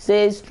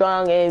stay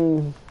strong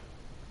and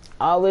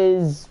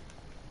always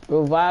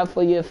provide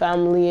for your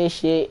family and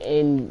shit,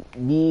 and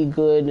be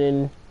good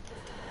and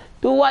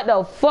do what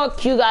the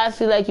fuck you guys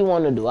feel like you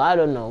want to do. I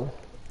don't know.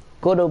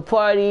 Go to a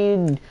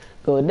party,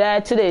 go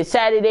there. Today is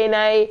Saturday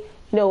night.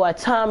 You know what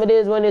time it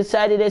is when it's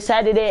Saturday.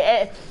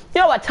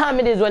 You know what time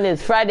it is when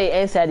it's Friday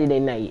and Saturday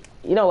night.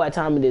 You know what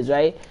time it is,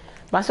 right?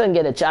 My son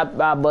get a chop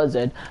by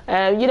buzzard.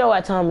 And you know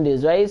what time it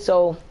is, right?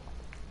 So,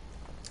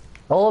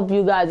 I hope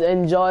you guys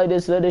enjoy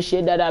this little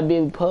shit that I've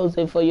been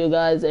posting for you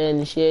guys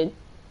and shit.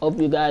 Hope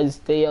you guys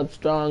stay up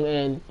strong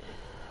and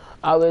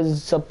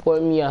always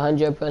support me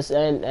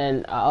 100%,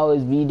 and I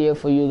always be there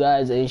for you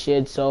guys and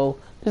shit. So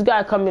this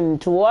guy coming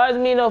towards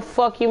me, the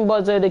fucking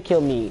buzzer to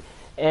kill me,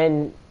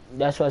 and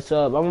that's what's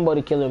up. I'm about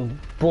to kill him.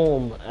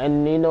 Boom.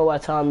 And you know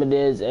what time it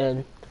is,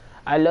 and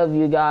I love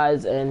you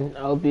guys, and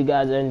I hope you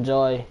guys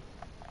enjoy.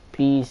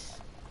 Peace.